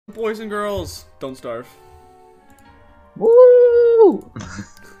Boys and girls, don't starve. Woo!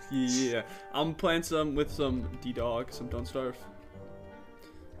 Yeah, I'm playing with some D-Dog, some Don't Starve.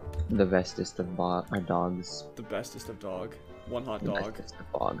 The bestest of dogs. The bestest of dog. One hot The dog. bestest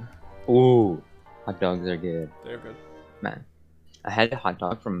of dog. Ooh, hot dogs are good. They're good. Man, I had a hot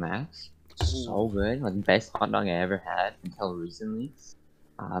dog from Max. So good. Like, best hot dog I ever had until recently.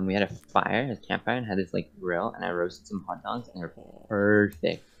 We had a fire, a campfire, and had this like grill, and I roasted some hot dogs, and they're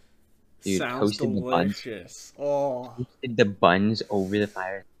perfect. Dude, Sounds delicious. toasted the buns over the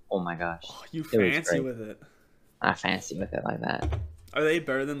fire. Oh my gosh, Oh, you it was fancy great. with it. I fancy with it like that. Are they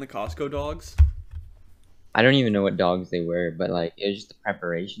better than the Costco dogs? I don't even know what dogs they were, but like it was just the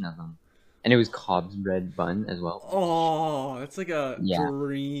preparation of them, and it was Cobb's bread bun as well. Oh, that's like a Yeah,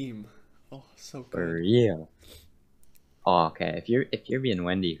 dream. Oh, so for good. real. Oh, okay. If you're being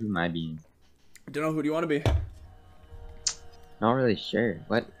Wendy, who am I being? Don't know, who do you want to be? Not really sure.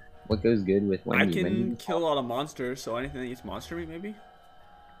 What goes good with I Wendy? can kill a lot of monsters, so anything that eats monster meat, maybe?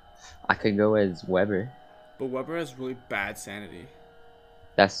 I could go as Weber. But Weber has really bad sanity.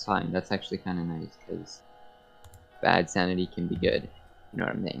 That's fine. That's actually kind of nice because bad sanity can be good. You know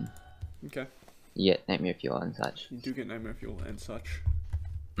what I'm saying? Okay. You get nightmare fuel and such. You do get nightmare fuel and such.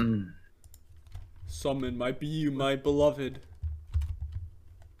 Mm. Summon my my beloved.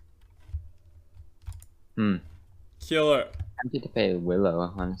 Hmm. Killer. I'm going to play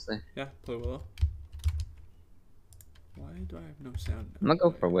Willow, honestly. Yeah, play Willow. Why do I have no sound now? I'm gonna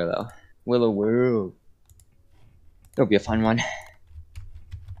go for Willow. Willow World. It'll be a fun one.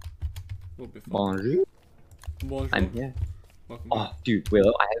 Will be fun. Bonjour. Bonjour. I'm here. Welcome Oh, back. dude,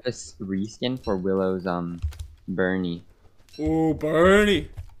 Willow. I have a reskin for Willow's Bernie. Ooh, Bernie.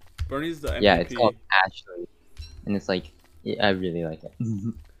 Bernie's the MVP. Yeah, it's called Ashley, and it's like I really like it.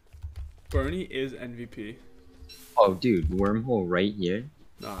 Bernie is MVP. Oh, dude, wormhole right here.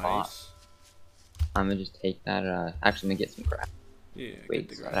 Nice. I'm gonna just take that. Actually, I'm gonna get some grass. Yeah, Wait, get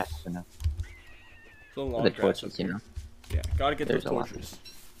the so that grass. I have enough. It's a long The grass torches, up you here. know. Yeah, gotta get There's those a lot. torches.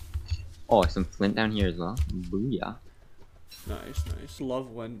 Oh, some flint down here as well. Booyah. Nice, nice.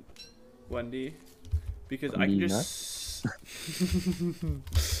 Love Wendy. Because I Wendy can just...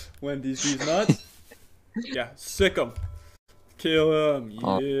 Wendy's these nuts? Yeah, sick 'em. Kill him.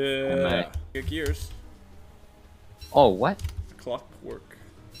 Oh, Yeah. Get gears. Oh, what? Clockwork.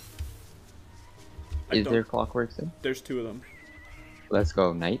 Is there clockwork then? There's two of them. Let's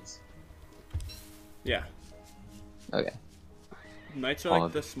go, knights. Yeah. Okay. Knights are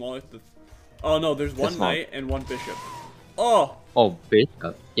like the smallest. Oh no, there's one knight and one bishop. Oh! Oh,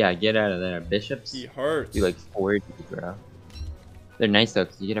 bishop. Yeah, get out of there. Bishops He hurts. do like 40, bro. They're nice though,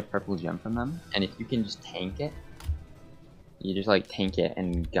 because you get a purple gem from them, and if you can just tank it, you just like tank it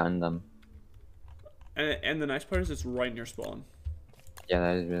and gun them. And the nice part is it's right near spawn. Yeah,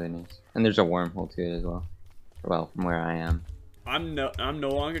 that is really nice. And there's a wormhole to it as well. Well, from where I am. I'm no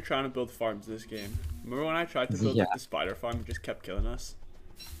longer trying to build farms this game. Remember when I tried to build like, the spider farm and just kept killing us?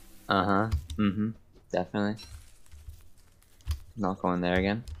 Uh-huh. Mm-hmm. Definitely. Not going there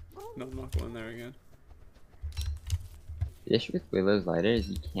again. No, I'm not going there again. The issue with Willow's lighter is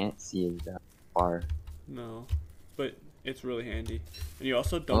you can't see it that far. No, but it's really handy. And you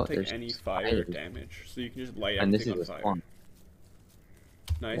also don't take any fire damage, so you can just light everything on fire. Spawn.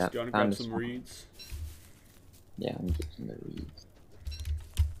 Nice. Yep, Do you want to grab some reeds? Yeah, I'm getting the reeds.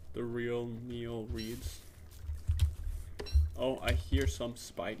 The real Neil reeds. Oh, I hear some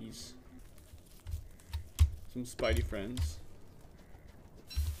Spideys. Some Spidey friends.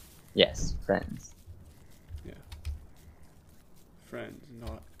 Yes, friends. Yeah. Friends,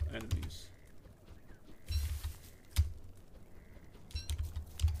 not enemies.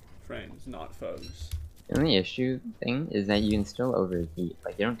 Friends, not foes. The only issue thing is that you can still overheat.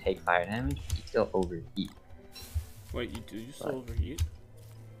 Like, you don't take fire damage, but you still overheat. Wait, you still overheat?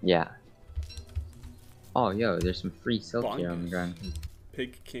 Yeah. Oh, yo, there's some free silk here on the ground.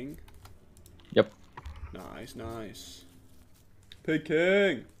 Pig King? Yep. Nice, nice. Pig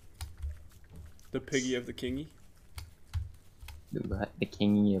King! The piggy of the kingy? The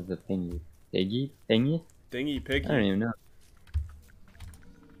kingy of the thingy. Piggy? Thingy? Dingy piggy. I don't even know.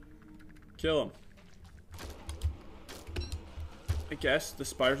 Kill him. I guess the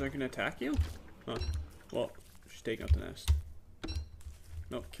spiders aren't gonna attack you? Huh. Well, she's taking out the nest.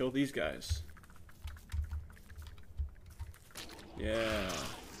 No, kill these guys. Yeah.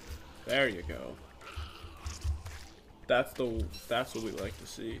 There you go. That's what we like to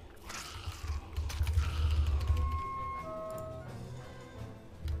see.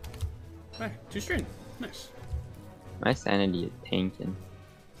 Hey, 2 string. Nice. My sanity is tanking.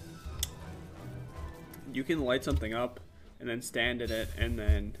 You can light something up and then stand in it, and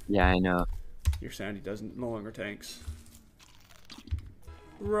then Yeah, I know. your sandy doesn't no longer tanks.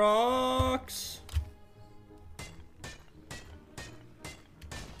 Rocks.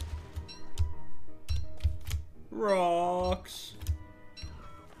 Rocks.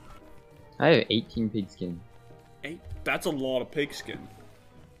 I have 18 pigskin. That's a lot of pigskin.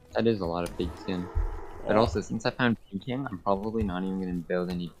 That is a lot of pigskin. But Oh, also, since I found pigskin, I'm probably not even gonna build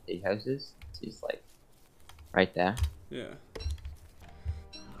any pig houses. He's like right there. yeah.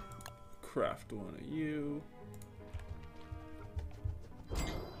 Craft one of you.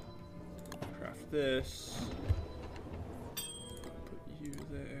 Craft this. Put you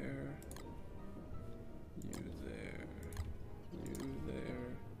there. You there. You there.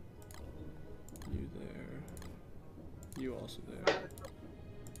 You there. You also there.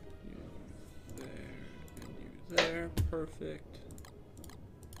 You there. And you there. Perfect.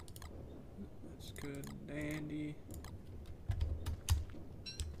 That's good. Dandy.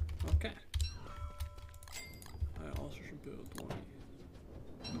 Okay. I also should build one.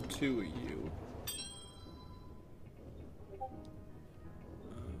 Two of you.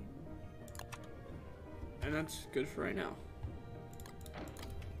 And that's good for right now.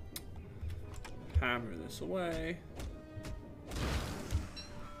 Hammer this away.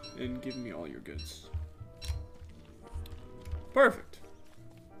 And give me all your goods. Perfect.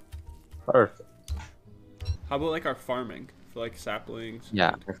 Perfect. How about like our farming? For like saplings?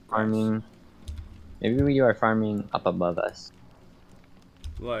 Yeah, and we're grass? farming. Maybe we are farming up above us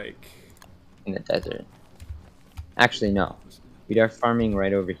Like... in the desert. Actually, no. We are farming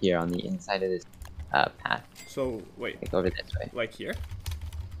right over here on the inside of this path. So, wait. Like over this way. Like here?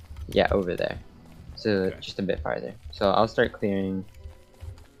 Yeah, over there. So Okay. just a bit farther. So I'll start clearing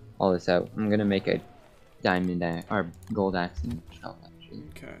all this out. I'm gonna make a diamond or gold axe and shelf actually.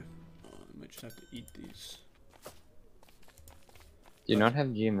 Okay. I might just have to eat these. Do you not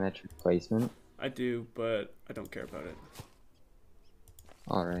have geometric placement? I do, but I don't care about it.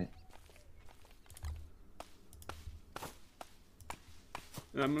 Alright.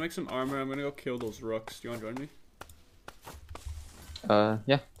 And I'm gonna make some armor. I'm gonna go kill those rooks. Do you wanna join me?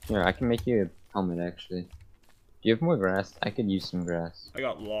 Yeah. Here, I can make you a helmet actually. Do you have more grass? I could use some grass. I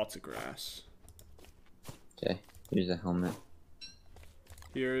got lots of grass. Okay, here's a helmet.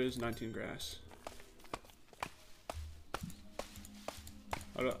 Here is 19 grass.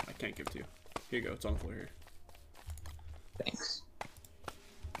 I can't give it to you. Here you go. It's on the floor here. Thanks.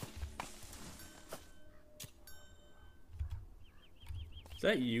 Is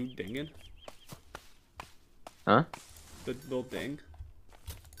that you dinging? Huh? The little ding?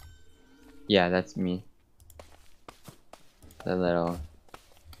 Yeah, that's me. The little...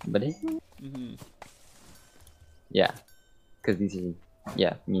 But is it? Mm-hmm. Yeah. Because these are...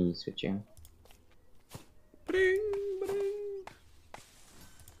 Yeah, me switching. Ba-ding, ba-ding.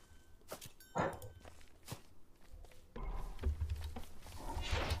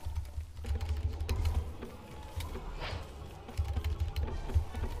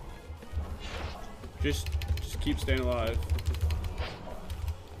 Just keep staying alive.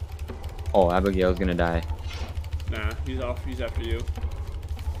 Oh, Abigail's gonna die. Nah, he's off. He's after you.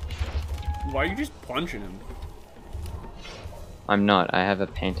 Why are you just punching him? I'm not. I have a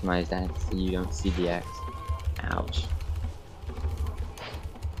pantomized axe, so you don't see the axe. Ouch.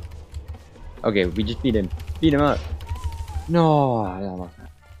 Okay, we just beat him. Beat him up. No, I almost.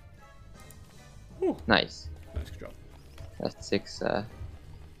 Whew. Nice. Nice job. That's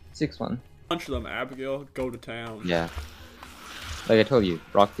 6-1. Punch them, Abigail. Go to town. Yeah. Like I told you,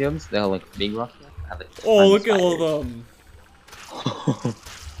 rock fields, they'll like big rock fields. Have a Oh, ton look at all spiders. of them.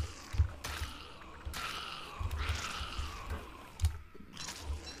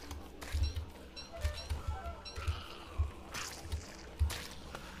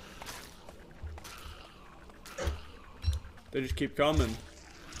 They just keep coming.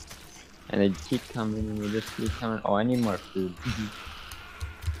 And they keep coming and they just keep coming. Oh, I need more food.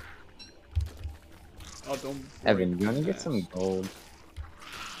 Oh, don't. Evan, you wanna break get this some ass. gold?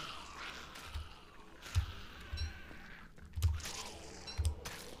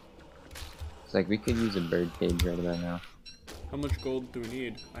 It's like we could use a bird cage right about now. How much gold do we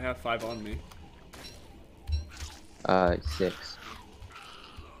need? I have 5 on me. 6.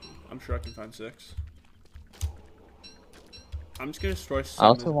 I'm sure I can find 6. I'm just gonna destroy I some,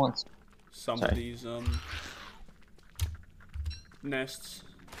 also want. some sorry. of these nests.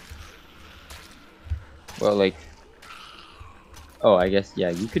 Well, like. Oh, I guess yeah.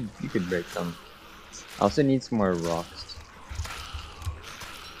 You could break some. I also need some more rocks.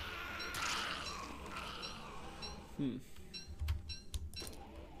 Hmm.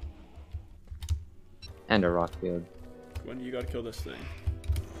 And a rock field. Wendy, you gotta kill this thing.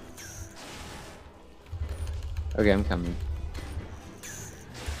 Okay, I'm coming.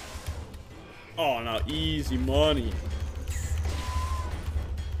 Oh, no, easy money.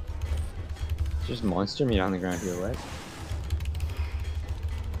 Just monster meat on the ground here, what?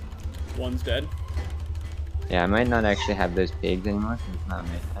 One's dead. Yeah, I might not actually have those pigs anymore, 'cause it's not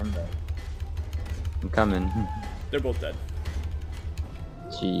my time, but I'm coming. They're both dead.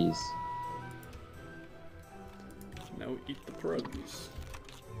 Jeez. Now eat the pierogies.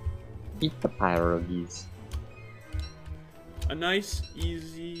 Eat the pierogies. A nice,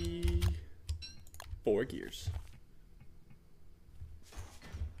 easy 4 gears.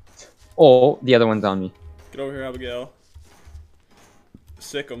 Oh, the other one's on me. Get over here, Abigail.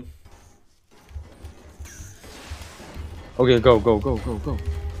 Sick 'em. Okay, go, go, go, go, go.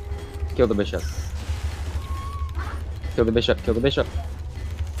 Kill the bishop. Kill the bishop, kill the bishop.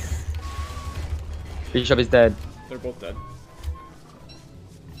 Bishop is dead. They're both dead.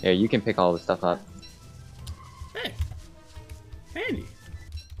 Here, you can pick all the stuff up. Hey! Handy!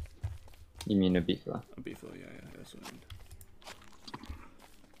 You mean a beefalo. A beefalo, yeah, that's what I mean.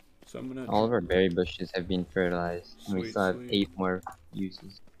 So I'm gonna... All of our berry bushes have been fertilized. And we Sweet, still have sweet. 8 more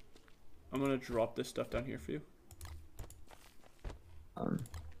uses. I'm gonna drop this stuff down here for you.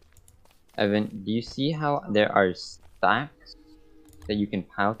 Evan, do you see how there are stacks that you can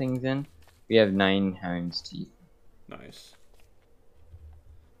pile things in? We have 9 hound's teeth. Nice.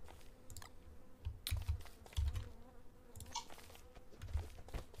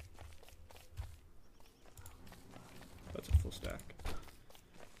 That's a full stack.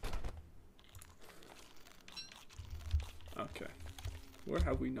 Okay. Where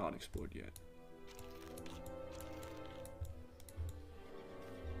have we not explored yet?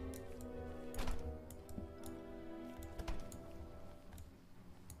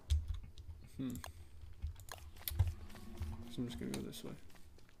 So I'm just gonna go this way.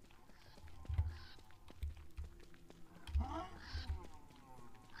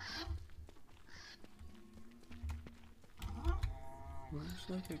 Where's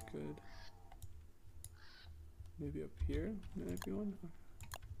like a good... Maybe up here? Maybe one?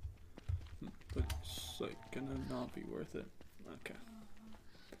 But it's like gonna not be worth it. Okay.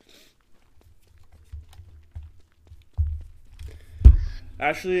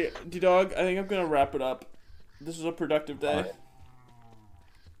 Actually, D-Dog, I think I'm gonna wrap it up. This was a productive day. Alright.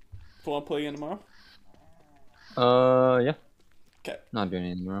 Want to play again tomorrow? Yeah. Okay. Not doing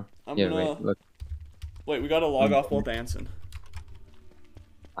anything wrong. I'm Yeah, gonna... wait, look. Wait, we gotta log off while dancing.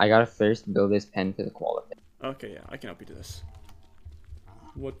 I gotta first build this pen for the quality. Okay, yeah, I can help you do this.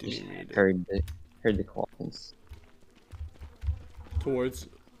 What do you need me to do? Heard the qualities. Towards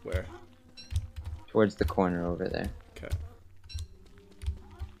where? Towards the corner over there. Okay.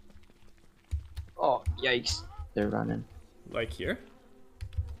 Oh, yikes. They're running. Like here?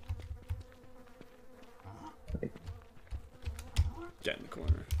 Get in the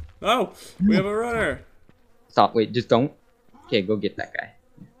corner. Oh! We have a runner! Stop, wait, just don't. Okay, go get that guy.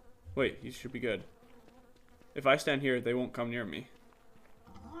 Wait, he should be good. If I stand here, they won't come near me.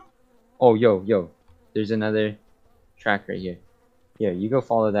 Oh, yo. There's another track right here. Here, you go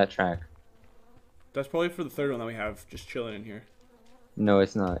follow that track. That's probably for the third one that we have, just chilling in here. No,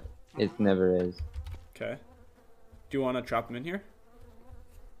 it's not. It never is. Okay. Do you want to trap him in here?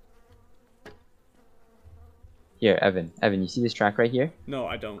 Here, Evan, you see this track right here? No,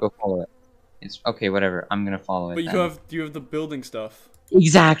 I don't. Go follow it. It's okay, whatever. I'm gonna follow it. But then. you have the building stuff.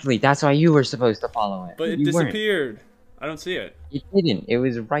 Exactly. That's why you were supposed to follow it. But it You weren't. disappeared. I don't see it. It didn't. It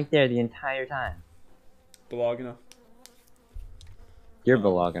was right there the entire time. Balagina. You're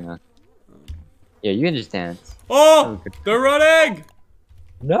Balagana. Yeah, you can just dance. Oh! They're running!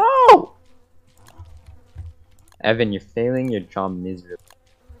 No! Evan, you're failing your job miserably.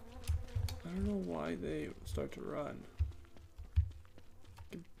 I don't know why they start to run.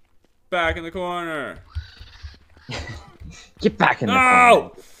 Get back in the corner. Get back in the No!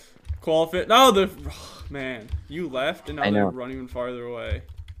 corner. Qualify. No, the man, you left and now I they're know. running even farther away.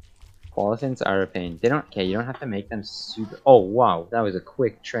 Qualifiants are a pain. They don't. Okay, you don't have to make them super. Oh wow, that was a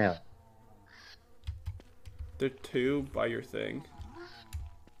quick trail. They're 2 by your thing,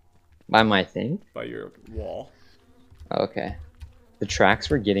 By my thing. by your wall. Okay. The tracks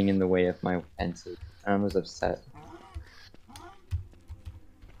were getting in the way of my fences. I was upset.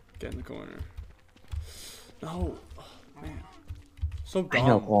 Get in the corner. No, oh, man, so dumb. I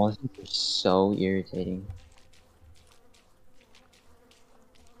know qualifiants are so irritating.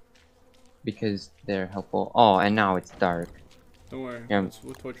 Because they're helpful. Oh, and now it's dark. Don't worry. Yeah. That's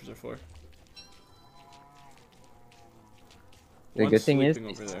what torches are for. The One's good thing is,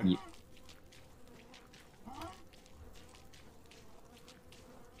 sleeping over they there. sleep.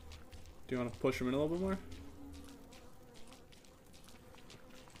 Do you want to push him in a little bit more?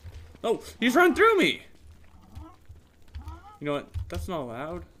 Oh, he's run through me! You know what? That's not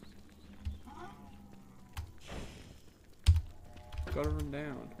allowed. Gotta run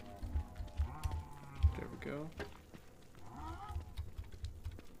down. There we go.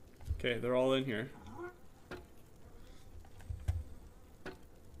 Okay, they're all in here.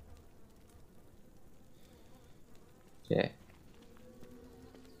 Okay.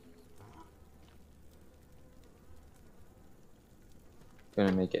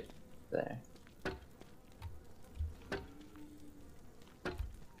 Gonna make it there.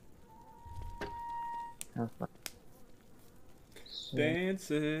 Have fun. So,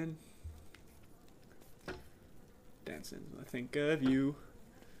 Dancing. Dancing. I think of you.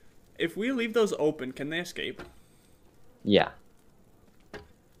 If we leave those open, can they escape? yeah.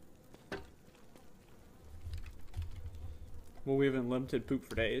 Well, we have unlimited poop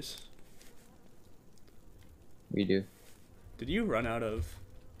for days. We do. Did you run out of...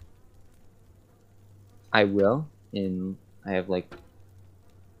 I will. I have like.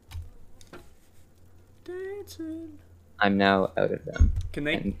 Dancing. I'm now out of them. Can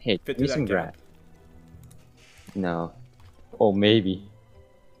they And, hey, fit give me through some that grass. gap? No. Oh, maybe.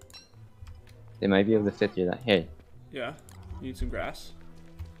 They might be able to fit through that. Hey, Yeah. You need some grass?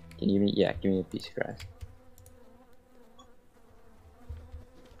 can you give me? Yeah, give me a piece of grass.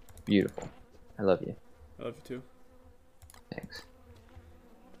 Beautiful. I love you. I love you too. Thanks.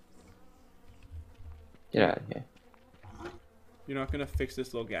 Get out of here. You're not gonna fix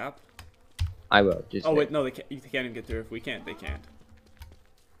this little gap? I will. Just. Oh wait. wait, no, they can't even get through. If we can't, they can't.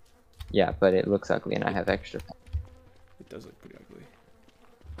 Yeah, but it looks ugly, and I have extra. It does look pretty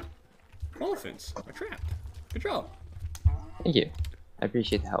ugly. Elephants are trapped. Good job. Thank you. I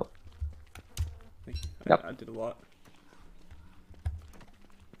appreciate the help. Thank you. Yep. I did a lot.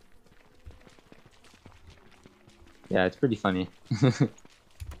 Yeah, it's pretty funny.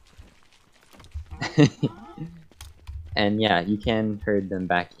 And yeah, you can herd them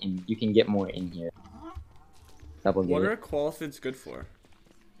back in. You can get more in here. Double What are get qualifieds good for?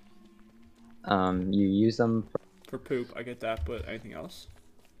 it. You use them. For poop, I get that, but anything else?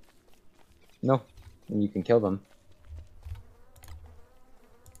 No, you can kill them.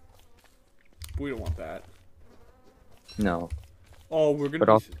 We don't want that. No. Oh, we're gonna But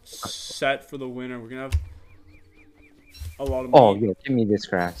be also- set for the winter. We're gonna have a lot of meat. Oh, yeah, give me this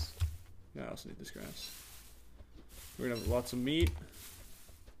grass. Yeah, I also need this grass. We're gonna have lots of meat.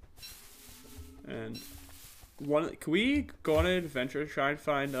 And can we go on an adventure to try and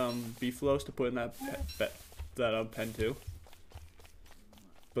find beefaloes to put in that pen too?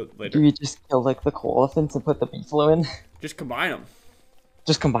 But later. Do you just kill like the elephants and put the beefalo in? Just combine them.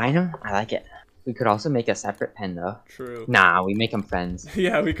 Just combine them? I like it. We could also make a separate pen though. True. Nah, we make them friends.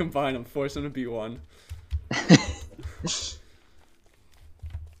 Yeah, we combine them. Force them to be one.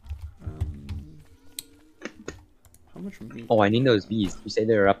 How much meat? Oh, I need those bees. You say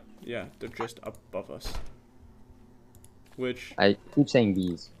they're up. Yeah, they're just up above us. Which I keep saying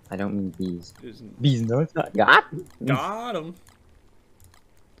bees. I don't mean bees. isn't. Bees, no, it's not. Got Got him.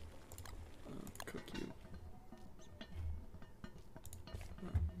 Cook you.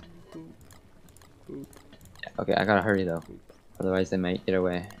 Boop. Boop. Okay, I gotta hurry though. Boop. Otherwise, they might get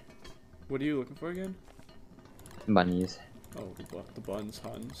away. What are you looking for again? Bunnies. Oh, the buns,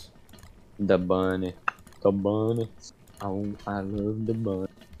 Huns. The bunny. The bunny. Oh, I love the bunny.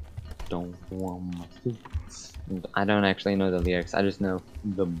 Don't want my food. I don't actually know the lyrics. I just know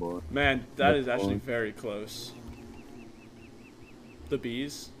the bunny. Man, that The is actually bun. very close. The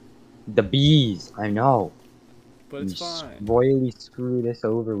bees, The bees. I know. but it's fine. Royally screwed us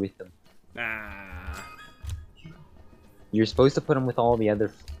over with them. Nah. You're supposed to put them with all the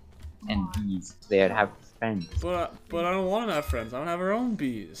other and bees. They'd have friends. But I don't want to have friends. I want to have our own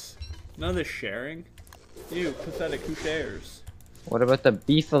bees. None of this sharing. You pathetic. Who shares? What about the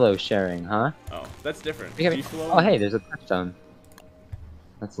beefalo sharing, huh? Oh, that's different. We have- Beefalo. Oh, hey, there's a touchstone.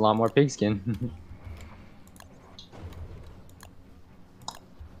 That's a lot more pigskin.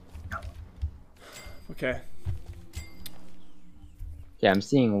 Okay. Yeah, I'm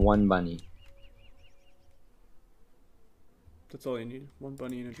seeing one bunny. That's all you need. One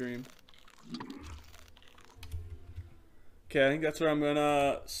bunny in a dream. Okay, I think that's where I'm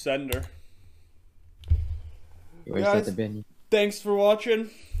gonna send her. Where's Guys. the bunny? Thanks for watching.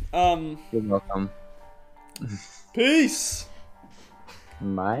 You're welcome. Peace.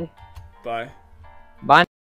 Bye. Bye.